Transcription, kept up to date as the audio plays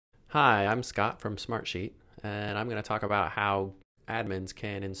Hi, I'm Scott from Smartsheet, and I'm going to talk about how admins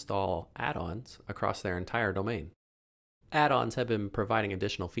can install add-ons across their entire domain. Add-ons have been providing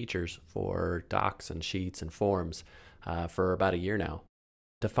additional features for docs and sheets and forms for about a year now.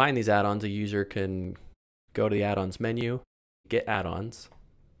 To find these add-ons, a user can go to the add-ons menu, get add-ons,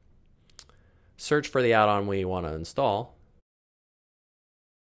 search for the add-on we want to install,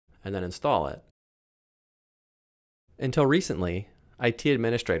 and then install it. Until recently, IT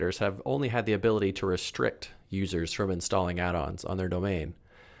administrators have only had the ability to restrict users from installing add-ons on their domain.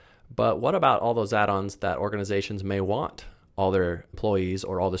 But what about all those add-ons that organizations may want all their employees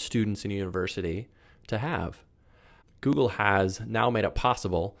or all the students in a university to have? Google has now made it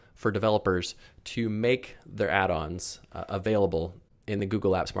possible for developers to make their add-ons available in the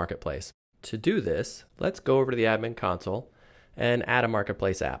Google Apps Marketplace. To do this, let's go over to the admin console and add a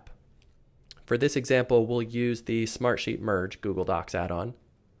Marketplace app. For this example, we'll use the Smartsheet Merge Google Docs add-on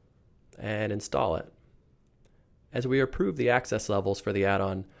and install it. As we approve the access levels for the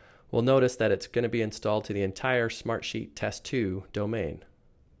add-on, we'll notice that it's going to be installed to the entire Smartsheet Test 2 domain.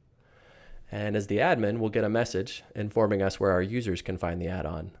 And as the admin, we'll get a message informing us where our users can find the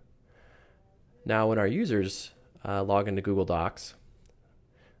add-on. Now, when our users log into Google Docs,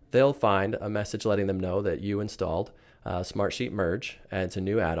 they'll find a message letting them know that you installed Smartsheet Merge, and it's a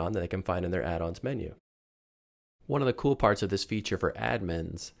new add-on that they can find in their add-ons menu. One of the cool parts of this feature for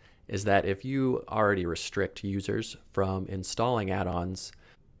admins is that if you already restrict users from installing add-ons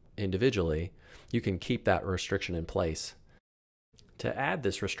individually, you can keep that restriction in place. To add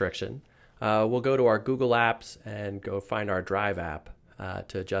this restriction, we'll go to our Google Apps and go find our Drive app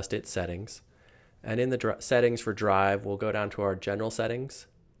to adjust its settings. And in the settings for Drive, we'll go down to our General Settings,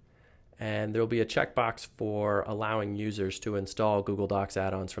 and there will be a checkbox for allowing users to install Google Docs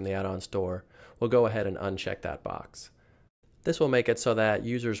add-ons from the add-on store. We'll go ahead and uncheck that box. This will make it so that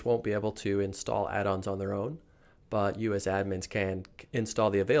users won't be able to install add-ons on their own, but you as admins can install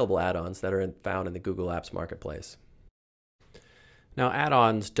the available add-ons that are found in the Google Apps Marketplace. Now,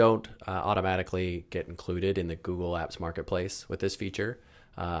 add-ons don't automatically get included in the Google Apps Marketplace with this feature.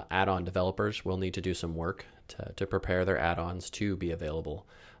 Add-on developers will need to do some work to prepare their add-ons to be available.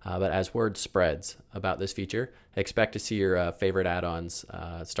 But as word spreads about this feature, expect to see your favorite add-ons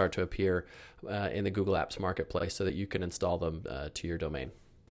start to appear in the Google Apps Marketplace so that you can install them to your domain.